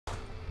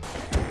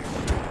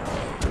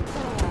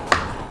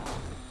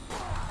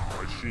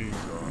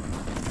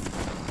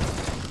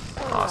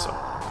Awesome.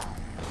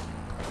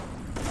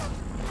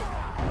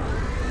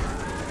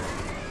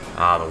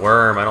 Ah, the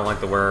worm. I don't like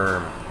the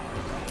worm.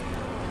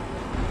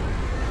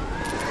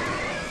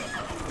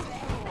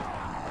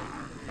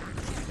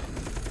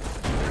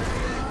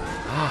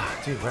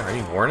 Ah, dude, where,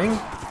 any warning?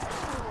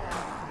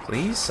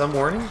 Please, some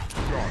warning?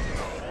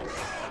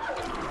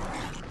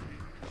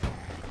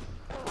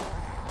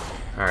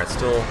 Alright,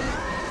 still...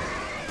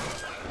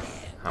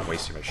 I'm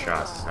wasting my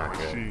shots, it's not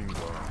good.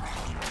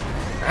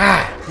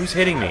 Ah! Who's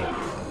hitting me?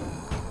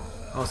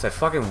 Oh, it's that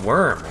fucking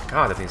worm. My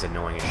god, that thing's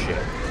annoying as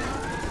shit.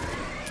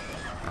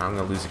 I'm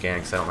gonna lose again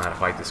because I don't know how to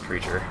fight this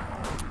creature.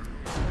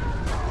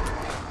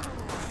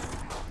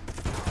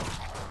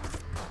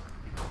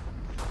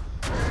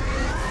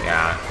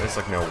 Yeah, there's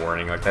like no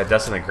warning. Like that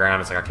dust on the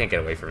ground, it's like I can't get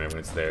away from it when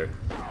it's there.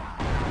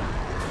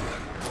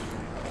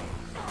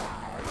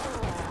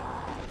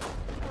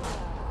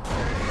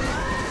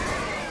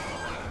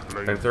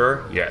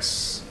 Flamethrower?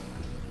 Yes.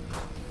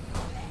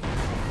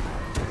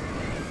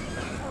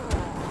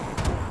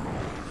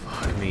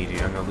 Fuck me,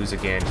 dude. I'm gonna lose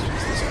again just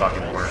because this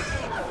fucking worm.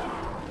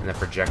 And that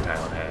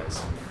projectile it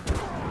has.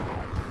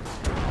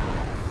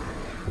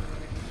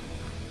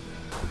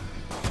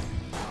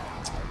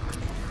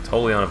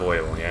 Totally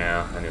unavoidable.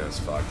 Yeah, I knew that was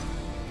fucked.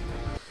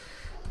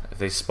 If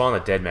they spawn a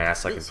dead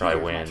mass, I can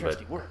probably win,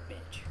 but...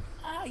 Workbench.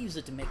 I'll use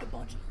it to make a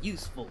bunch of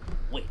useful...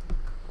 Wait,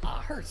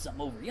 I heard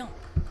something over yonder.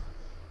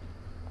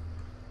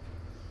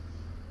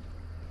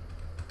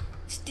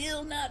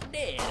 Still not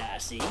dead, I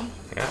see.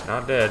 Yeah,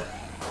 not dead.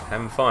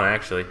 Having fun,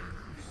 actually.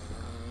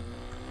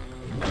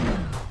 Bring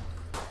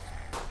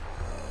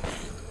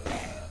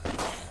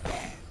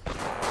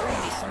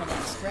me some of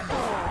that scrap.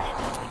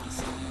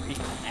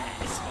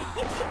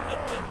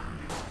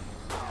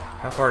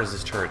 How far does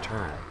this turret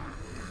turn?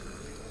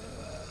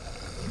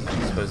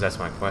 I suppose that's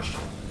my question.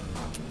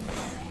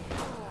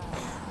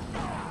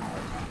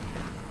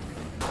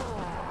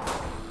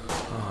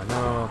 Oh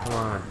no, come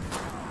on.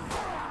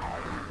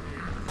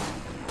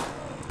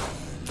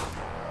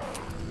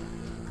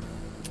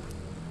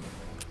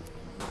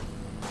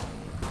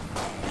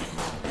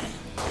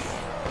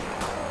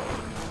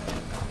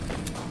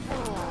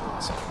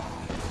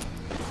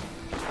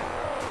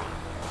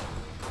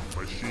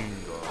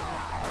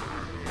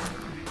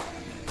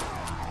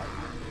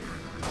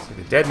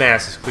 Dead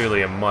mass is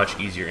clearly a much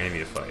easier enemy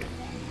to fight.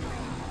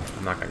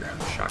 I'm not gonna grab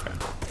the shotgun.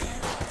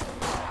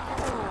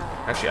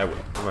 Actually, I will.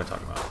 What am I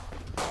talking about?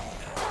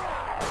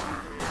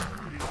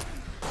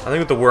 I think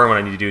with the worm, what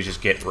I need to do is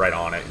just get right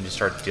on it and just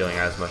start dealing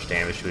as much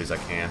damage to it as I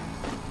can.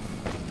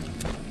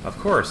 Of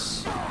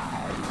course.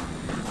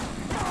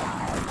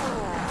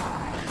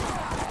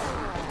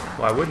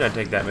 Why wouldn't I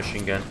take that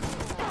machine gun?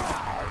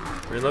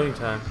 Reloading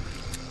time.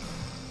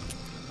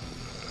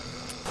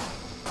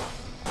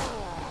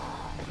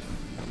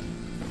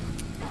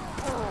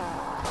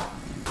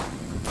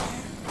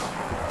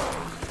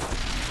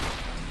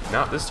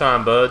 Not this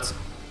time, buds.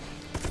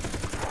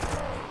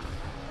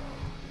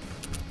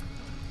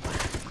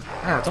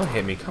 Ah, don't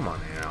hit me. Come on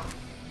now.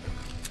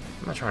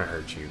 I'm not trying to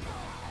hurt you. You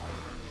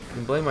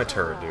can blame my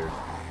turret, dude.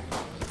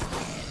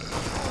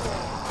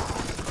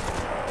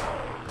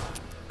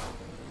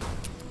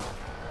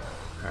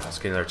 Alright, let's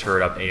get another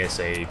turret up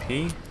ASAP.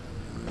 Okay.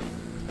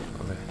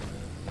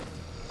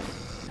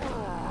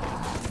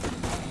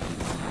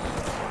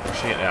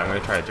 Actually, yeah, I'm going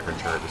to try a different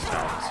turret this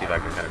time. See if I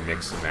can kind of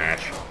mix and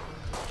match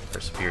for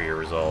superior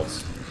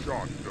results.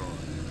 Shotgun,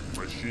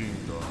 machine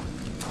gun.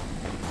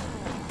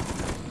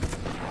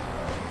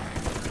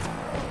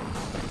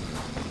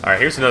 Alright,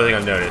 here's another thing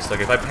I've noticed. Like,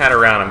 if I pat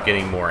around, I'm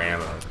getting more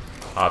ammo.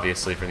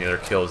 Obviously, from the other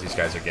kills these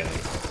guys are getting.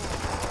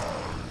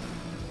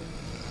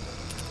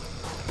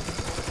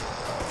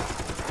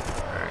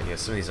 Alright, yeah,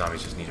 some of these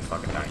zombies just need to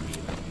fucking die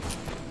immediately.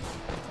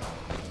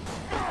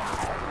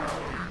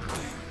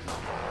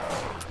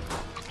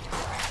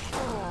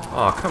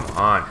 Oh, come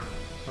on.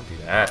 Don't do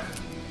that.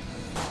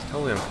 It's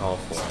totally uncalled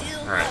for.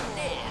 Alright.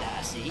 Dead,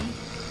 I see.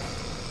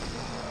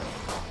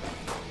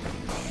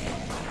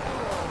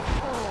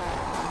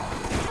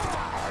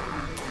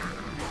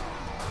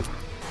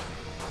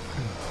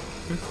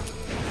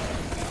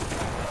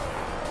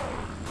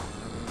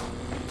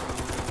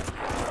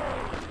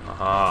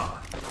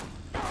 Aha.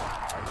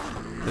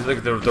 Is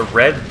like the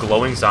red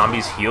glowing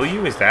zombies heal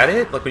you? Is that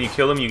it? Like when you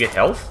kill them you get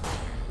health?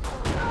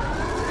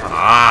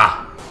 Ah.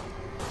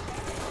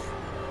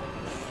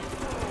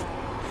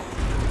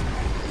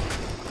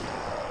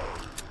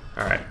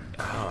 Alright.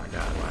 Oh my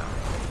god, wow.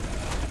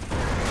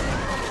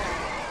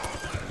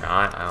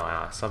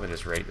 No, something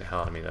just raped the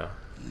hell out of me though.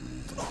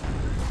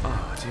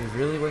 Oh, dude,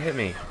 really? What hit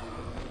me?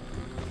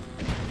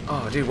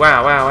 Oh, dude,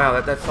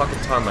 wow, that fucking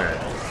tunneler.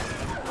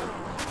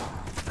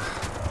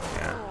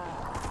 Yeah.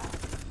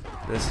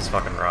 This is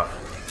fucking rough.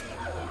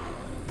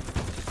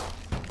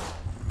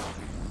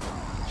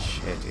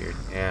 Shit, dude.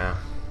 Yeah.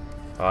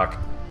 Fuck.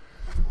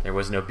 There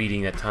was no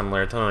beating that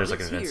tunneler. Tunneler's like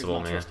invincible,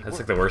 man. That's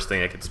like the worst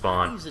thing that could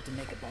spawn. Use it to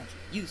make a bunch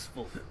of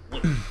useful.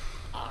 Wait,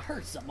 I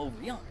heard something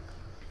over yonder.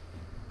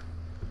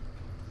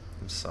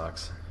 It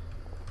sucks.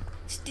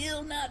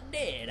 Still not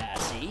dead, I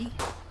see.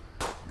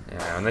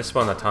 Yeah, when they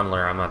spawn the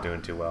tunneler, I'm not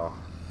doing too well.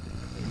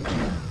 Bring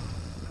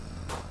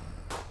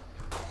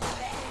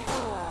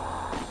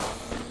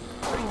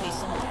me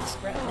some of that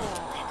scrap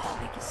metal and I'll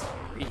make it something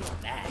real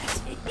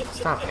nice.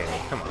 Stop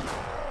hitting, come on.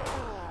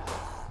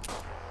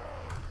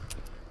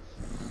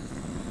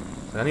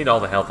 I need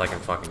all the health I can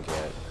fucking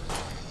get.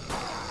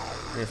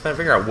 I mean, if I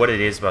figure out what it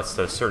is about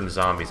those certain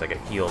zombies I get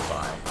healed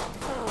by.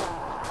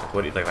 Like,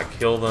 what, like if I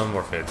kill them,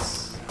 or if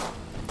it's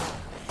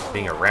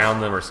being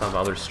around them, or some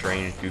other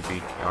strange,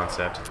 goofy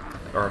concept.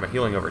 Or am I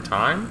healing over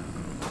time?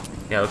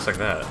 Yeah, it looks like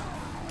that.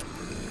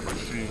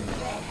 Machine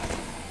gun.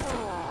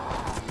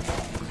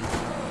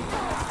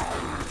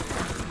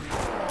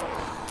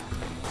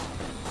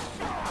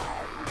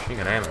 Machine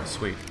gun ammo,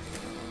 sweet.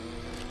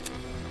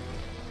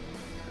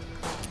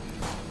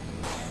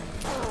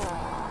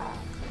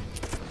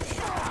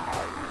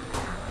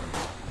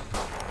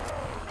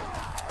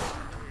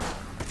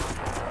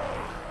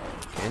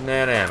 Getting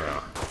that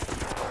ammo.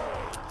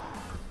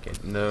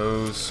 Getting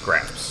those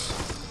scraps.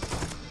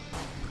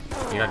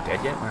 You're not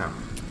dead yet? Wow.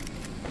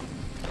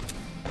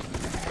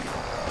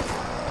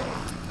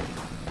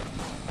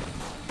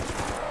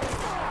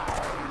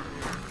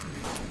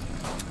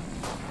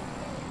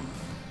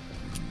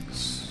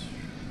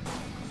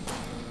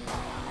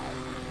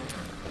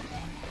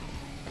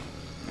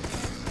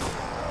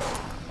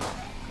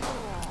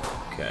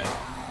 Okay.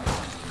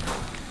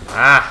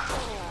 Ah!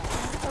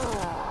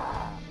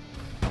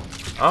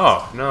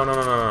 Oh, no, no,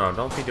 no, no, no,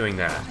 don't be doing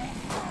that.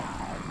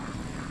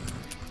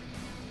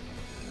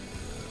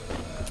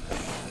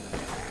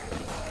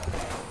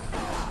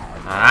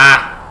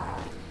 Ah!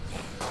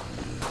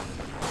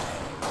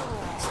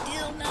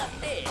 Still not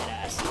dead,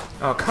 I see.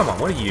 Oh, come on,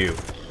 what are you?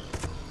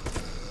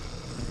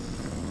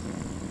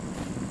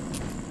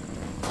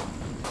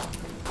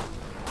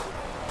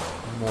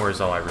 More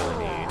is all I really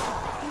need.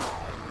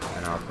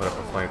 And I'll put up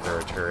a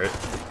flamethrower turret.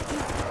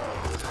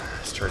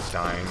 This turret's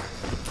dying.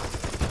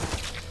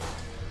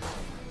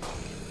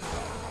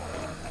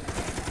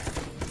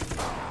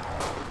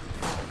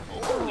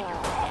 Oh,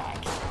 you're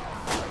back.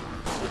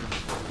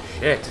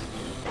 Shit.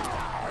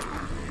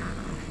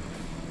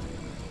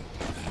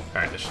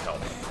 Alright, this should help.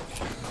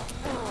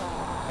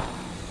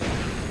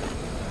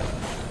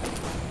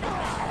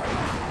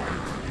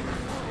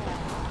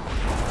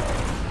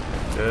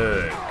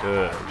 Good,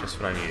 good. Just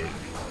what I needed.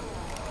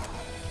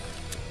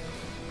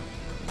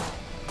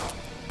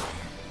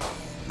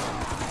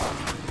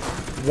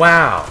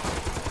 Wow!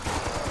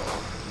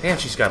 Damn,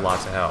 she's got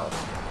lots of health.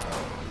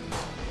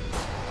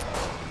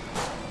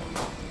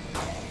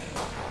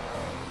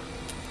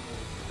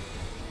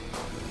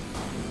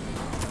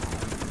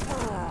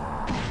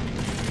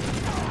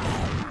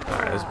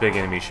 Alright, those big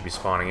enemies should be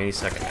spawning any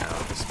second now,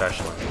 the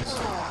special enemies.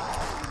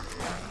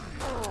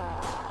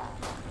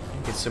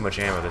 Get so much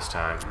ammo this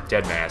time.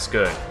 Dead mass,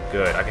 good,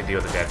 good. I can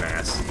deal with the dead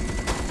mass.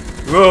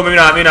 Whoa, maybe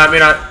not, maybe not,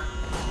 maybe not.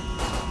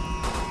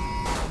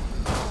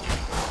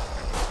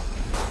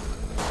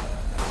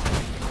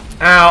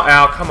 Ow,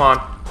 ow, come on.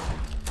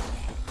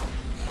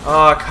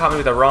 Oh, it caught me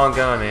with the wrong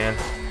gun, man.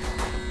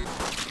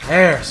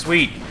 There,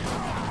 sweet.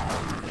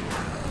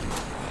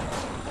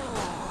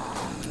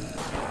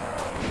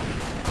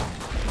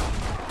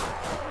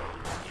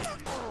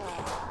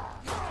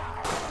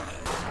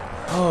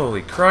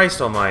 Holy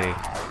Christ almighty.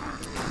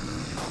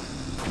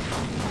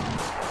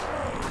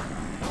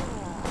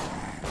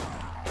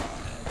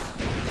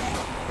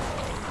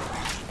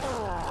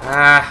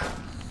 Ah.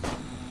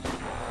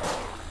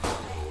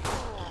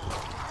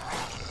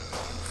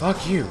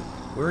 Fuck you.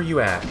 Where are you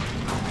at?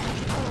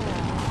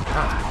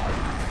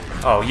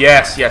 Ah. Oh,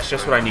 yes, yes,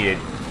 just what I needed.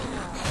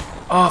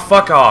 Oh,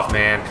 fuck off,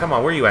 man. Come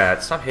on, where are you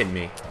at? Stop hitting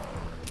me.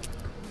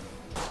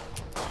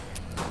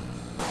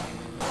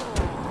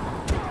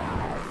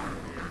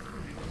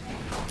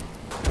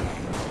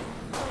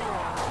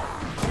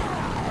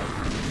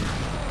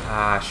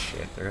 Ah,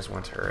 shit. There's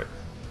one turret.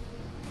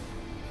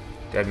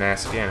 Dead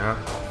mass again, huh?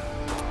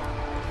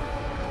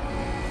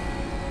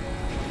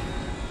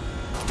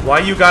 Why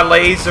you got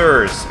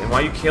lasers? And why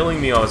are you killing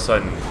me all of a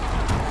sudden?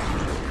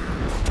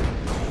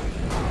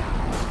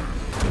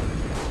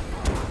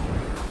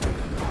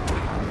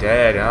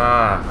 Dead.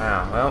 Ah,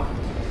 wow.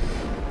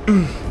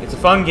 Well, it's a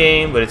fun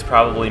game, but it's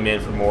probably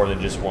meant for more than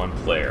just one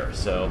player,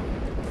 so